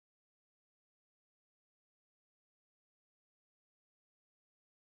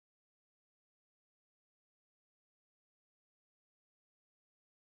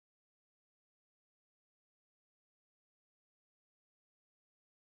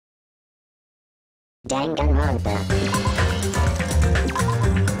Danganronpa.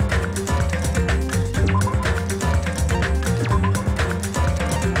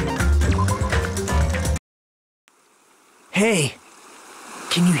 Hey,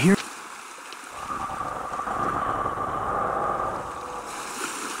 can you hear?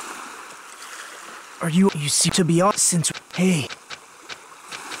 You seem to be off since. Hey.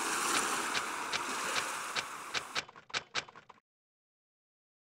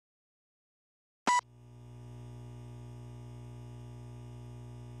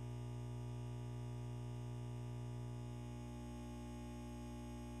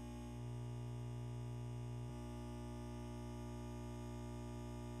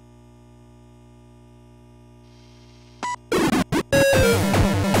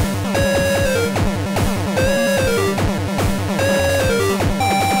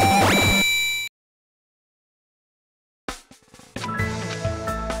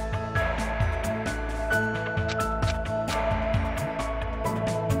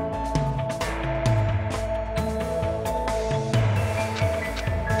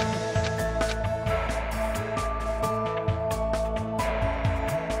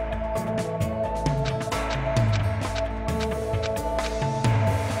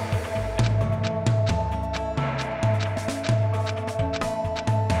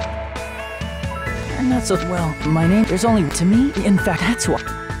 Not so well. My name is only to me. In fact, that's why.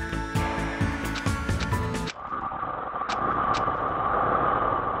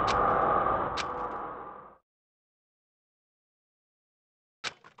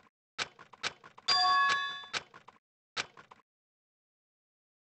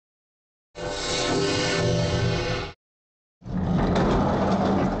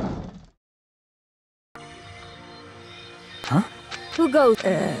 Huh? Who goes?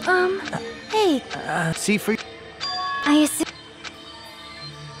 Hey. See for. I assume.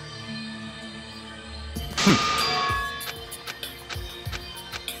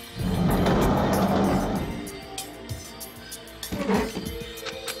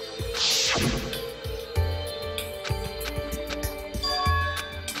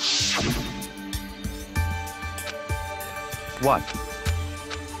 What?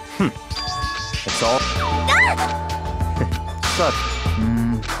 It's all. Such.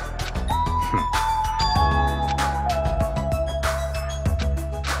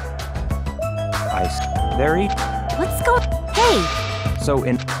 Very. Let's go. Hey. So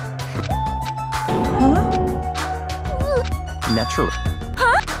in. Huh? Naturally.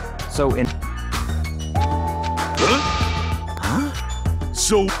 Huh? So in. Huh?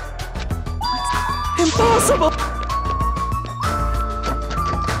 So. Impossible.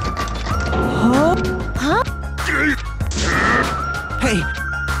 Huh? Huh? Hey.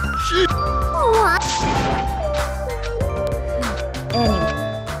 What? Anyway.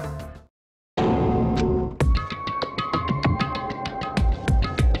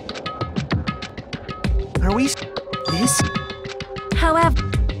 Are we this? However,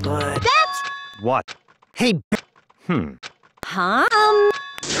 But that's what? Hey. huh?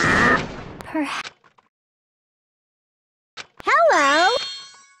 Perhaps. Hello.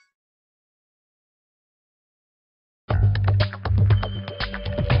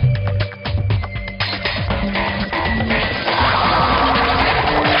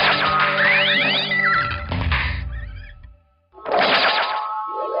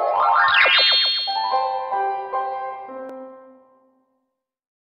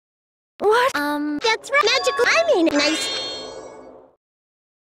 What? That's right. Magical. I mean, nice.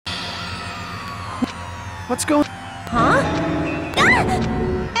 What's going? Huh? Ah!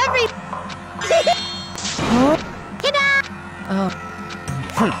 Every. Huh? Ta-da!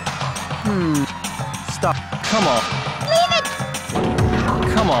 Stop. Come on. Leave it.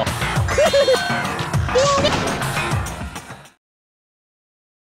 Come on.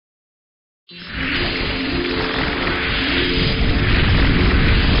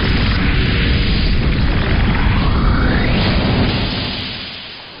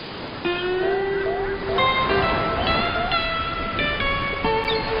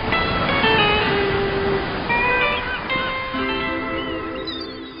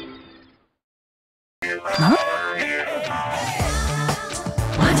 Huh?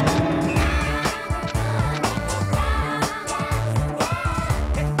 What?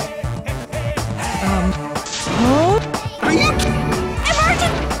 Huh? Are you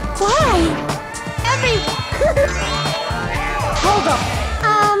emergent? Why? Every. Hold up.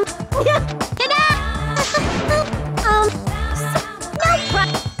 Ta-da! No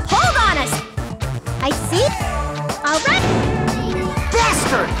hold on us. I see. All right.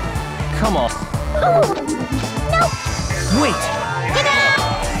 Bastard! Come on. No. Wait. Ta-da!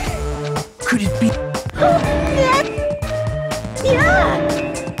 Could it be? Yeah!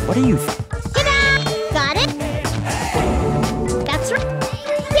 What are you? Ta-da! Got it? That's right!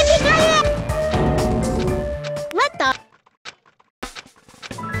 Yippee-ki-yay! What the?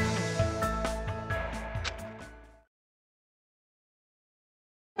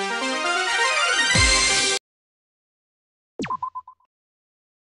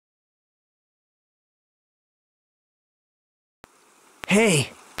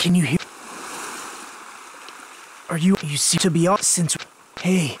 Hey, can you hear? Are you seem to be off since?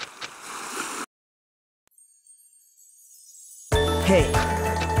 Hey. Hey.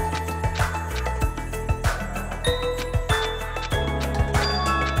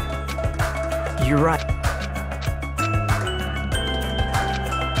 You're right.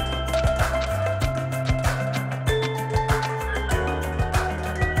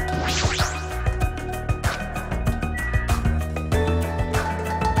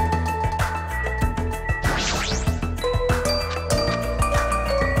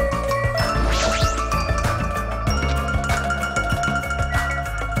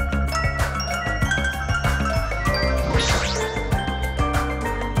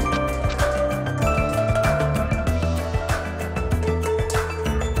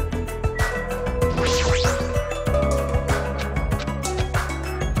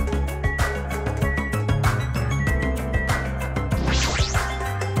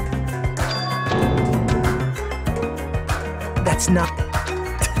 That's not.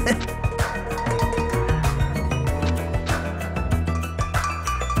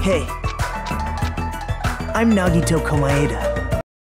 Hey, I'm Nagito Komaeda.